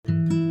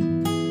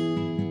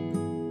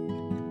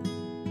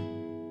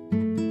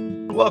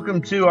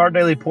Welcome to Our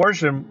Daily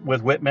Portion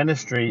with WIT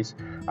Ministries.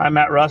 I'm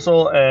Matt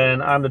Russell,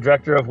 and I'm the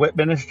director of WIT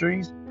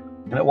Ministries.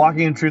 And at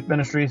Walking in Truth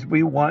Ministries,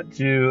 we want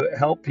to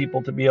help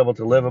people to be able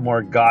to live a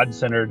more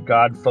God-centered,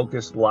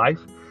 God-focused life,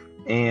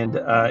 and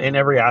in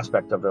every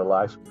aspect of their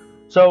life.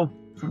 So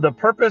the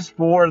purpose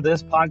for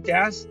this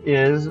podcast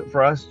is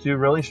for us to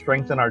really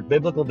strengthen our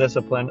biblical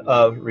discipline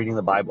of reading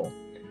the Bible.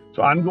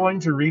 So I'm going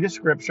to read a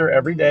scripture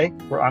every day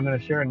where I'm going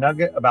to share a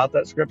nugget about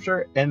that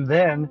scripture, and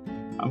then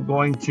I'm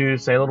going to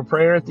say a little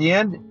prayer at the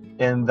end,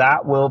 and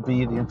that will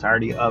be the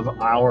entirety of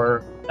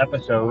our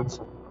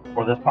episodes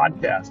for this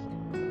podcast.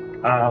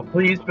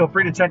 Please feel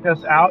free to check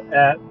us out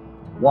at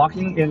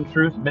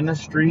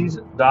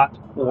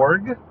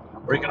walkingintruthministries.org,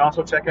 or you can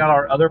also check out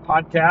our other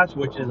podcast,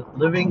 which is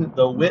Living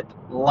the WIT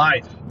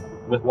Life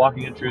with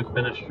Walking in Truth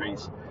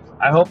Ministries.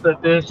 I hope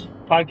that this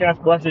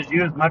podcast blesses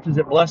you as much as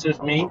it blesses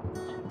me.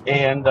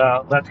 And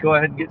let's go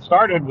ahead and get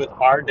started with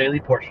our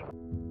daily portion.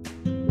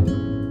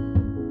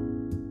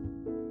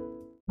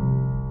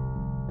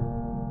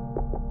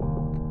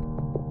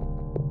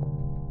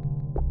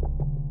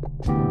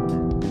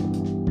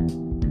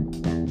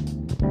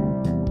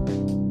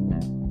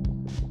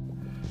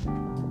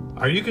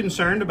 Are you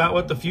concerned about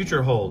what the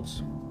future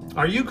holds?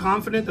 Are you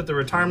confident that the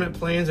retirement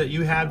plans that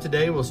you have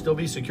today will still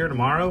be secure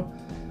tomorrow?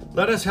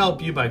 Let us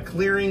help you by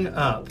clearing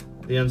up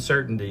the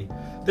uncertainty.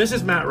 This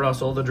is Matt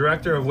Russell, the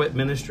director of WIT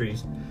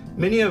Ministries.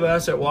 Many of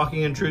us at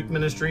Walking in Truth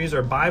Ministries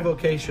are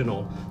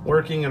bivocational,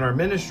 working in our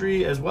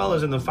ministry as well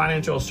as in the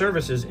financial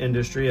services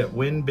industry at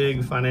Win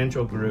Big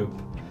Financial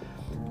Group.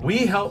 We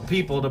help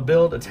people to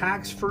build a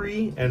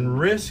tax-free and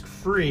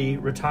risk-free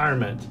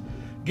retirement.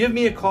 Give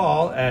me a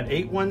call at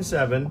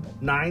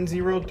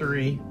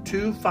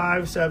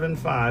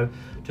 817-903-2575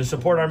 to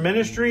support our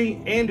ministry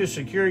and to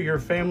secure your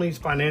family's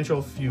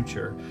financial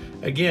future.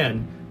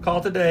 Again,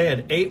 call today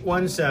at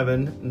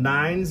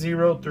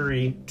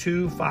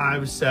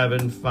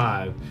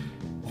 817-903-2575.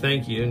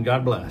 Thank you and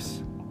God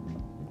bless.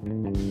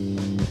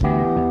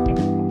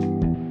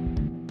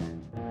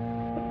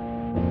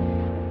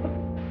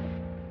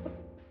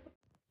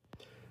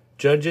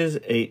 Judges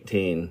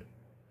 18.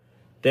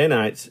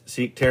 Danites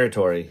seek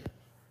territory.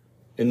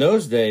 In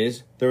those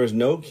days, there was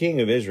no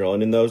king of Israel,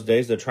 and in those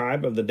days the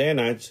tribe of the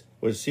Danites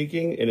was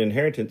seeking an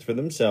inheritance for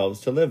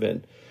themselves to live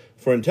in.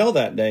 For until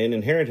that day, an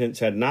inheritance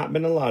had not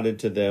been allotted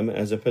to them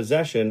as a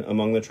possession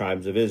among the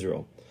tribes of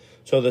Israel.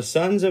 So the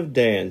sons of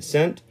Dan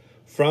sent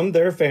from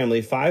their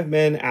family 5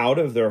 men out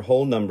of their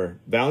whole number,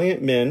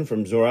 valiant men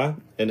from Zorah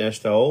and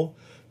Eshtaol,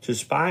 to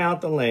spy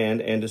out the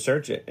land and to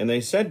search it. And they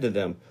said to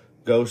them,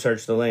 "Go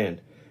search the land."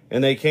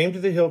 And they came to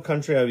the hill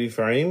country of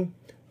Ephraim,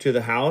 to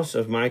the house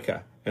of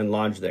Micah, and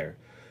lodged there.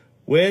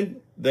 When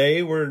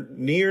they were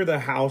near the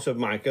house of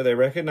Micah, they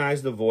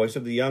recognized the voice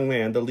of the young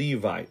man, the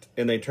Levite,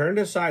 and they turned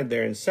aside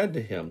there and said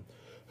to him,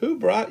 "Who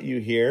brought you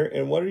here,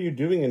 and what are you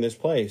doing in this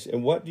place,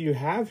 and what do you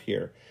have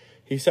here?"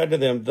 He said to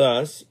them,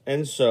 "Thus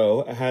and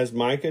so has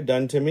Micah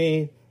done to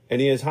me,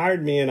 and he has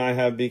hired me, and I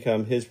have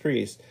become his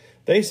priest."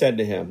 They said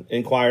to him,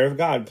 "Inquire of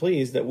God,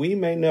 please, that we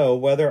may know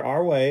whether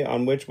our way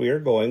on which we are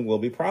going will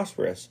be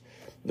prosperous."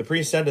 The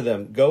priest said to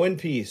them, "Go in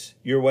peace.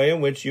 Your way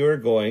in which you are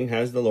going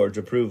has the Lord's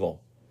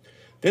approval."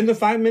 Then the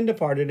 5 men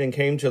departed and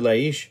came to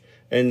Laish,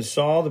 and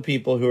saw the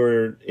people who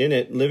were in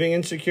it living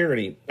in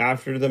security,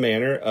 after the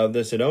manner of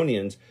the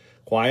Sidonians,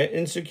 quiet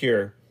and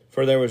secure,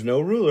 for there was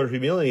no ruler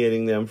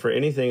humiliating them for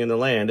anything in the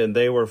land, and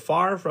they were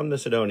far from the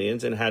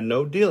Sidonians, and had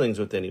no dealings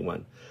with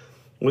anyone.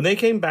 When they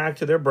came back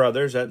to their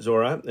brothers at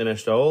Zorah and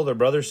Eshtaol, their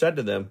brothers said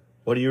to them,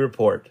 "What do you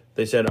report?"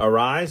 They said,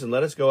 "Arise, and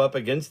let us go up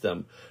against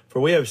them. For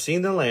we have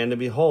seen the land, and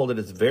behold, it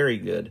is very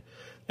good.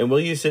 And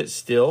will you sit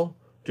still?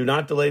 Do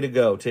not delay to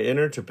go, to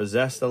enter, to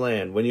possess the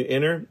land. When you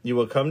enter, you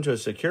will come to a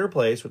secure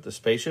place with a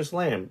spacious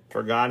land,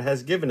 for God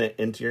has given it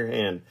into your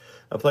hand,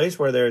 a place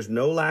where there is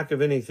no lack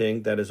of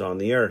anything that is on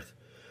the earth."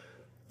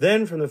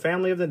 Then from the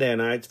family of the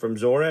Danites, from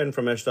Zorah and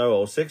from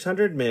Eshtaol,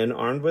 600 men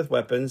armed with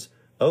weapons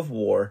of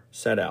war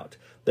set out.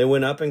 They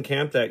went up and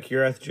camped at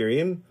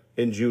Kiriath-Jearim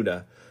in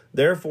Judah.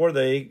 Therefore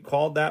they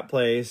called that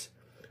place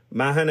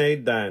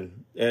Mahane Dan.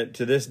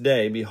 To this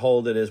day,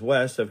 behold, it is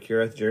west of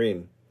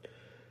Kiriath-Jearim.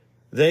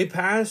 They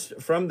passed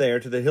from there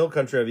to the hill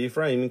country of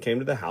Ephraim and came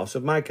to the house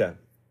of Micah.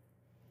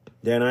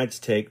 Danites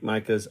take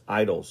Micah's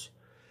idols.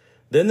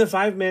 Then the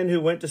 5 men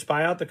who went to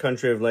spy out the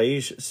country of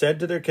Laish said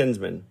to their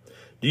kinsmen,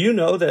 "Do you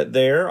know that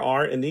there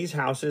are in these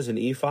houses an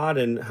ephod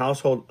and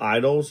household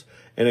idols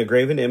and a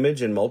graven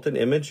image and molten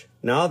image?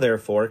 Now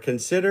therefore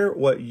consider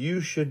what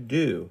you should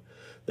do."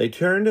 They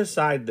turned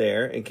aside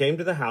there and came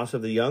to the house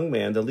of the young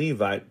man, the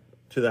Levite,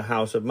 to the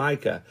house of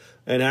Micah,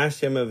 and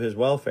asked him of his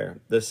welfare.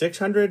 The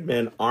 600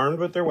 men, armed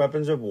with their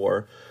weapons of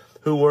war,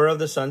 who were of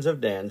the sons of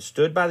Dan,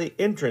 stood by the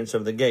entrance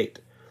of the gate.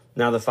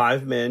 Now the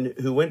 5 men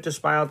who went to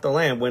spy out the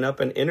land went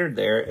up and entered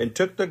there, and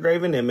took the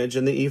graven image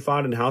and the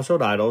ephod and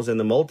household idols and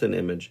the molten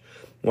image,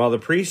 while the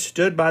priest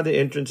stood by the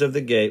entrance of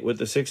the gate with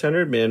the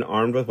 600 men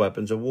armed with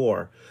weapons of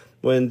war.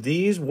 When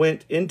these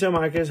went into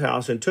Micah's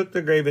house and took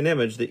the graven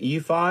image, the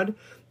ephod,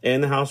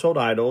 and the household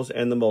idols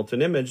and the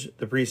molten image,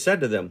 the priest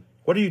said to them,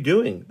 "What are you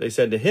doing?" They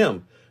said to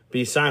him,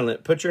 "Be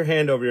silent, put your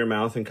hand over your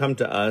mouth and come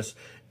to us,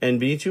 and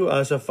be to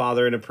us a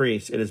father and a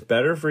priest. It is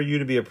better for you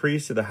to be a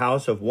priest to the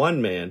house of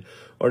one man,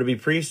 or to be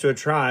priest to a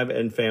tribe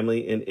and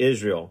family in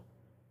Israel."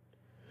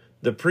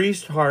 The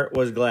priest's heart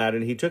was glad,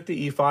 and he took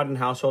the ephod and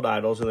household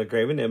idols and the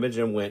graven image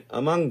and went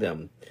among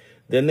them.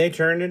 Then they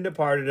turned and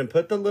departed and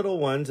put the little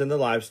ones and the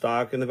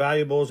livestock and the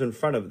valuables in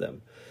front of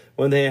them.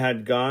 When they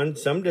had gone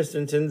some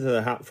distance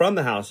from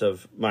the house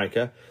of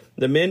Micah,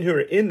 the men who were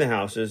in the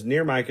houses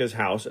near Micah's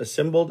house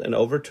assembled and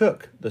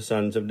overtook the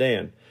sons of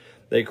Dan.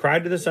 They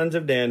cried to the sons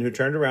of Dan, who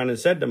turned around and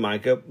said to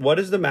Micah, "What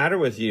is the matter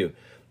with you,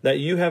 that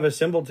you have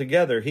assembled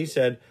together?" He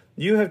said,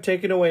 "You have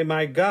taken away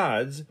my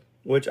gods,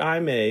 which I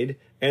made,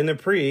 and the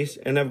priests,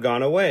 and have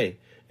gone away.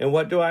 And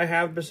what do I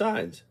have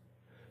besides?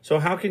 So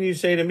how can you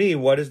say to me,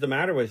 'What is the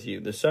matter with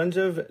you?'" The sons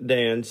of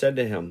Dan said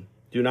to him,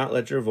 "Do not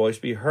let your voice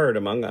be heard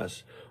among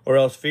us, or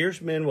else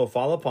fierce men will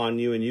fall upon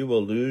you, and you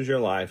will lose your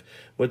life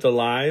with the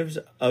lives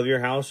of your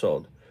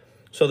household."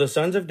 So the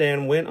sons of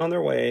Dan went on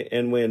their way,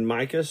 and when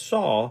Micah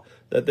saw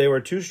that they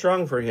were too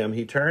strong for him,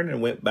 he turned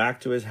and went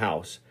back to his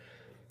house.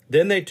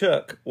 Then they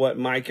took what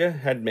Micah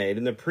had made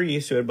and the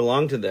priests who had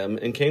belonged to them,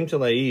 and came to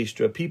Laish,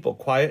 to a people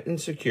quiet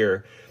and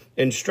secure,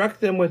 and struck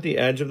them with the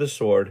edge of the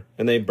sword,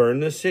 and they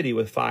burned the city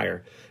with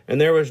fire. And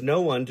there was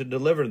no one to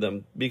deliver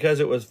them, because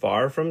it was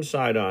far from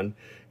Sidon,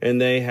 and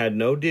they had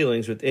no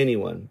dealings with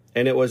anyone.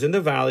 And it was in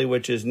the valley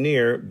which is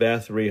near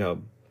Beth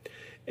Rehob.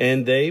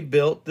 And they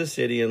built the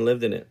city and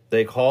lived in it.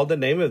 They called the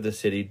name of the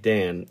city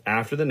Dan,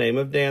 after the name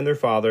of Dan their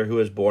father, who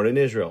was born in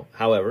Israel.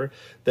 However,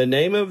 the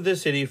name of the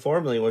city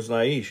formerly was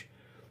Laish.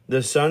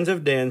 The sons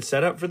of Dan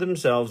set up for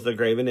themselves the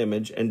graven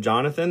image, and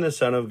Jonathan the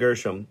son of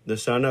Gershom, the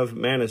son of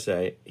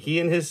Manasseh, he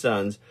and his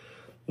sons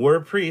were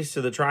priests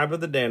to the tribe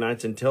of the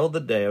Danites until the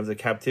day of the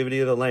captivity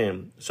of the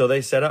land. So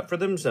they set up for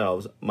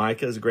themselves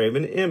Micah's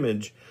graven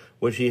image,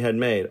 which he had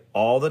made,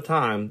 all the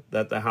time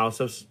that the house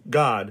of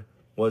God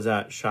was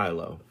at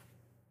Shiloh.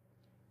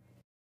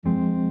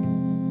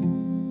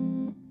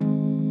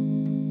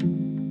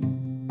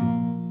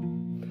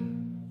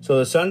 So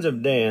the sons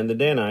of Dan, the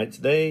Danites,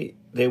 they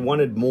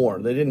wanted more.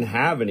 They didn't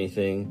have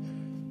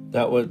anything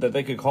that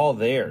they could call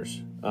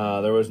theirs.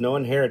 There was no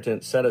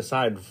inheritance set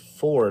aside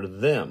for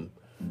them.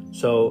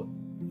 So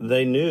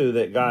they knew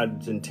that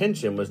God's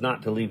intention was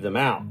not to leave them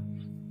out,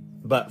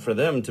 but for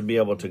them to be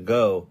able to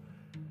go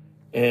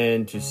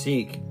and to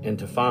seek and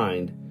to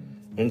find.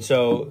 And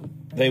so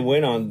they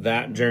went on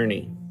that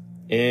journey.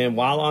 And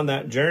while on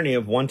that journey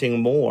of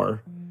wanting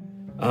more,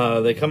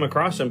 they come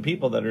across some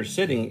people that are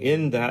sitting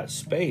in that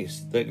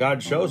space that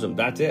God shows them.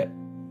 That's it.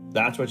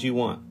 That's what you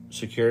want.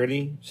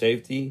 Security,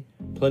 safety,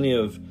 plenty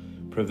of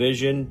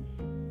provision.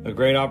 A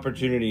great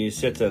opportunity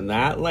sits in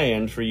that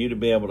land for you to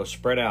be able to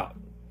spread out,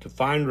 to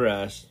find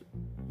rest,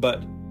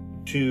 but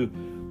to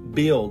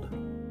build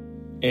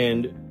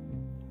and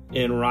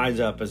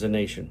rise up as a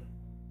nation.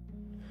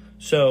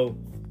 So,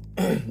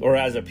 or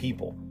as a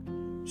people.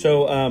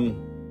 So,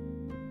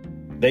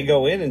 they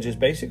go in and just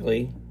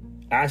basically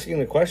asking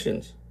the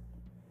questions,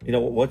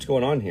 what's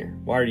going on here?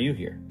 Why are you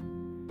here?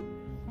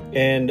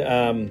 And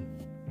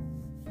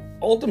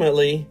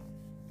ultimately,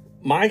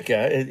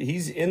 Micah,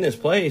 he's in this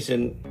place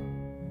and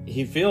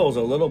he feels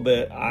a little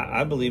bit,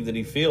 I believe that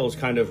he feels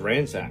kind of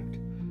ransacked.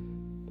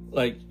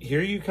 Like,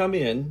 here you come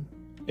in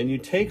and you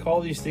take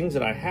all these things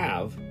that I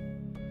have,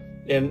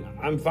 and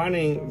I'm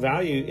finding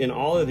value in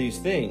all of these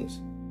things.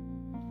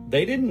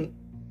 They didn't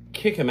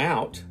kick him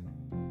out.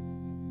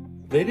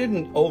 They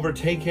didn't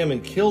overtake him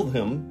and kill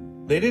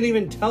him. They didn't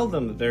even tell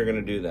them that they're going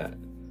to do that.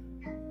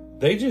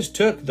 They just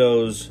took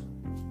those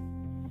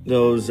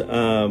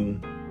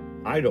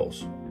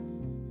idols,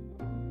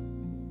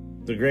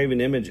 the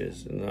graven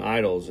images and the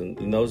idols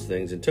and those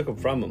things, and took them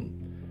from him,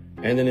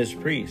 and then his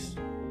priests.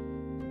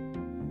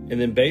 And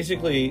then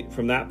basically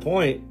from that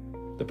point,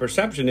 the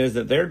perception is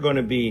that they're going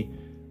to be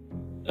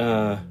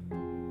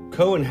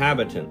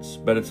co-inhabitants,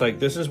 but it's like,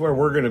 this is where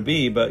we're going to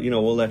be, but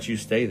we'll let you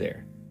stay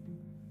there.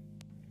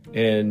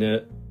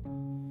 And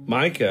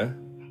Micah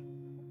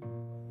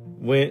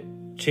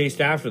chased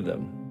after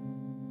them,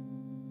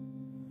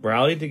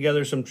 rallied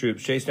together some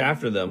troops, chased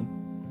after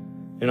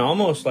them, and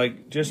almost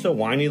like just a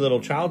whiny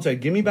little child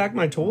said, "Give me back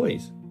my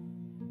toys.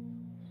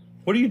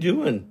 What are you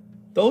doing?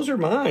 Those are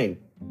mine."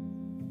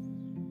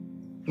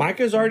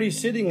 Micah's already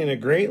sitting in a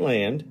great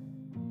land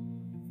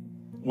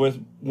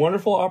with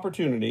wonderful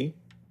opportunity,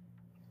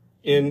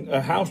 in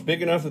a house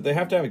big enough that they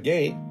have to have a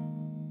gate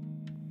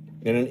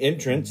and an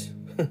entrance.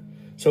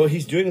 So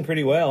he's doing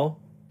pretty well.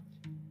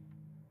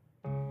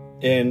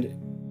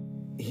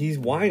 And he's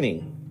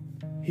whining.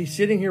 He's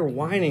sitting here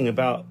whining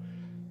about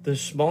the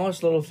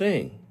smallest little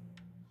thing.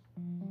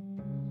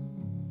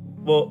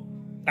 Well,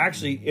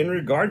 actually, in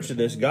regards to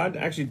this, God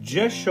actually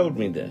just showed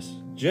me this.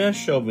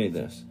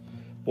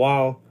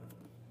 While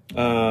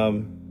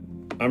I'm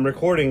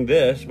recording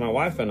this, my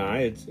wife and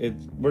I,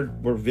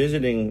 we're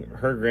visiting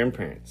her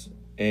grandparents.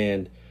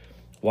 And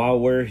while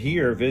we're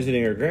here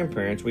visiting her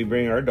grandparents, we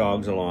bring our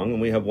dogs along,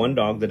 and we have one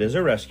dog that is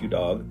a rescue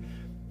dog.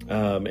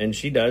 And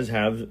she does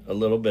have a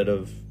little bit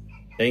of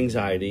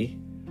anxiety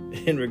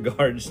in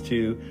regards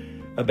to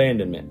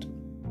abandonment.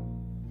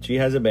 She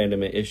has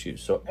abandonment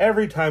issues. So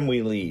every time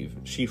we leave,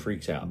 she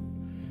freaks out.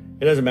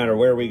 It doesn't matter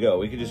where we go.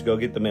 We could just go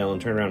get the mail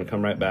and turn around and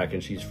come right back,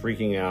 and she's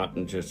freaking out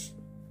and just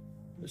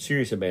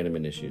serious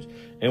abandonment issues.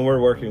 And we're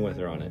working with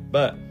her on it.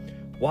 But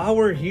while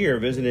we're here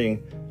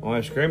visiting my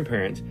wife's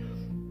grandparents,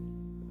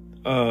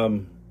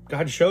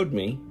 God showed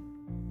me,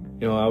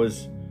 I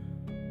was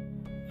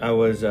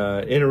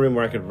in a room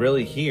where I could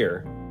really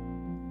hear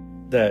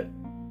that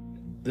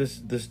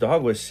this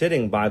dog was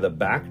sitting by the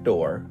back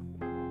door,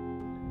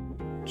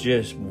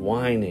 just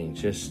whining,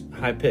 just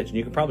high pitched. And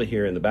you can probably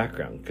hear her in the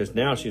background because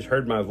now she's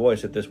heard my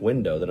voice at this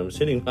window that I'm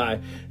sitting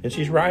by, and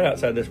she's right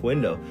outside this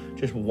window,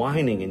 just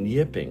whining and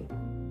yipping.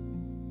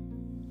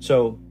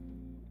 So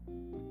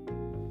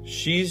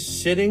she's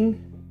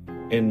sitting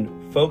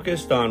and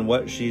focused on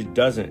what she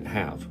doesn't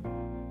have,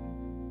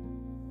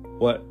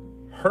 what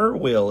her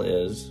will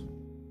is,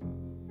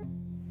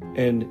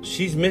 and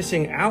she's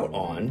missing out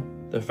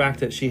on the fact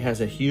that she has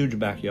a huge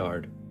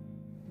backyard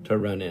to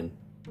run in.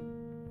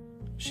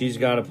 She's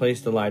got a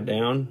place to lie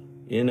down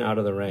in out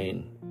of the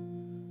rain.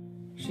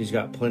 She's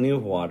got plenty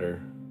of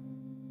water,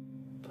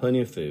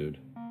 plenty of food.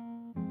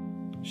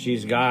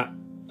 She's got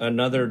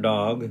another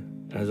dog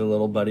as a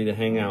little buddy to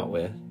hang out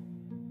with,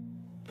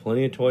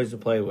 plenty of toys to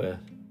play with.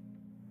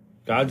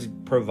 God's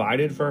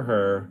provided for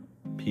her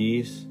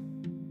peace,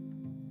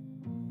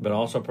 but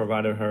also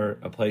provided her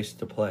a place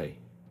to play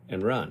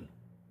and run.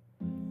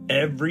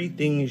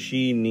 Everything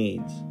she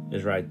needs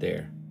is right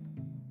there.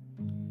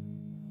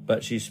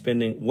 But she's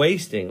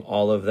wasting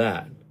all of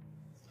that,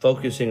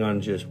 focusing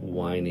on just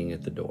whining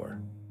at the door.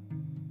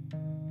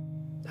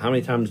 How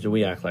many times do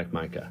we act like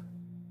Micah?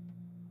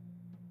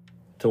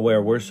 To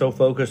where we're so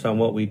focused on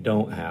what we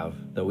don't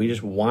have that we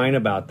just whine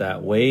about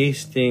that,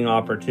 wasting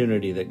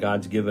opportunity that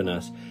God's given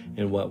us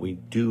and what we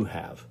do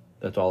have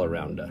that's all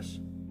around us.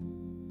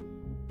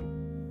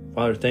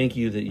 Father, thank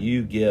you that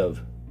you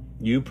give,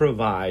 you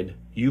provide,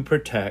 you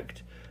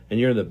protect, and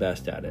you're the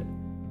best at it.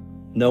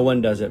 No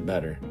one does it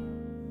better.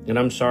 And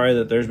I'm sorry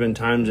that there's been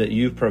times that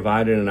you've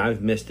provided and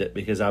I've missed it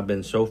because I've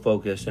been so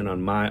focused in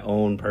on my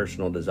own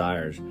personal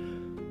desires,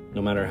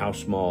 no matter how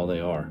small they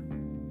are.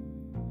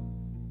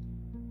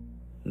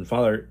 And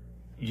Father,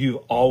 you've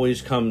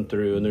always come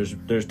through, and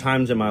there's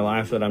times in my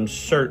life that I'm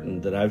certain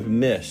that I've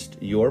missed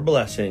your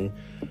blessing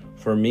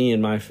for me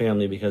and my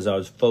family because I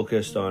was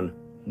focused on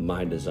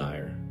my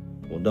desire.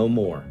 Well, no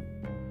more.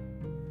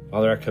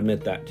 Father, I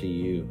commit that to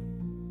you.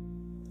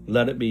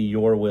 Let it be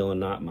your will and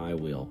not my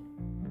will.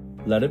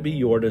 Let it be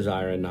your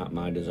desire and not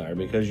my desire,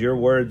 because your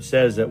word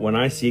says that when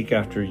I seek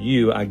after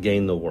you, I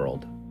gain the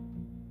world.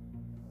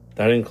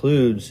 That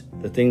includes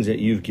the things that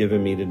you've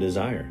given me to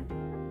desire.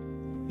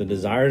 The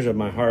desires of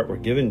my heart were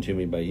given to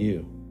me by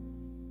you.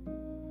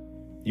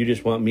 You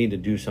just want me to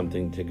do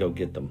something to go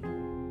get them.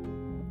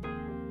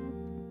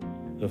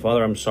 So,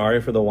 Father, I'm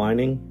sorry for the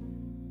whining.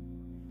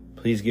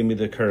 Please give me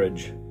the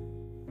courage.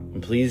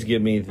 And please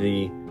give me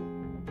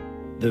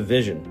the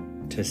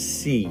vision to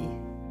see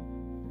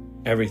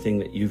everything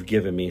that you've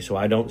given me so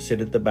I don't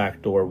sit at the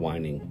back door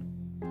whining.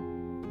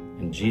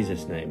 In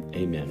Jesus' name,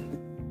 amen.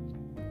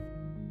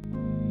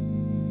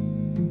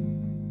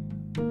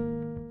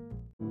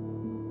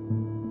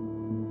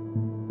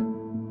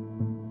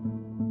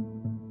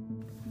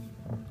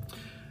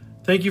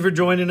 Thank you for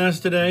joining us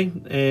today,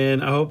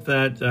 and I hope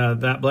that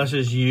that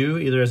blesses you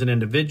either as an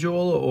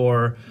individual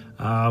or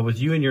with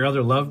you and your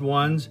other loved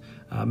ones.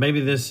 Maybe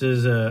this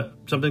is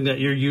something that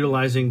you're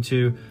utilizing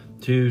to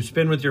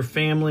spend with your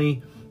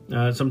family,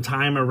 some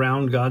time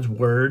around God's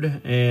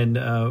Word, and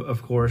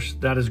of course,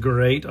 that is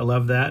great. I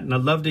love that, and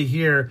I'd love to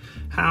hear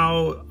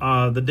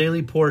how the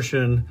Daily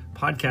Portion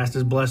podcast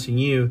is blessing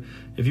you.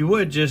 If you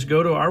would, just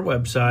go to our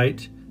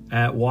website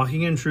at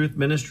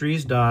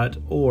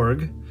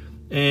walkingintruthministries.org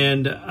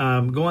and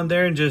go on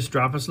there and just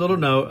drop us a little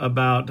note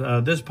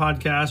about this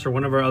podcast or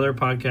one of our other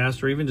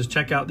podcasts, or even just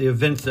check out the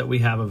events that we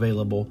have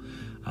available.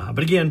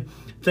 But again,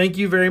 thank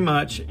you very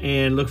much,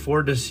 and look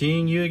forward to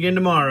seeing you again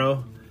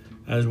tomorrow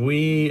as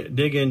we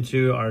dig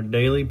into our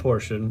daily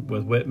portion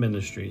with WIT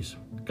Ministries.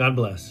 God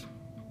bless.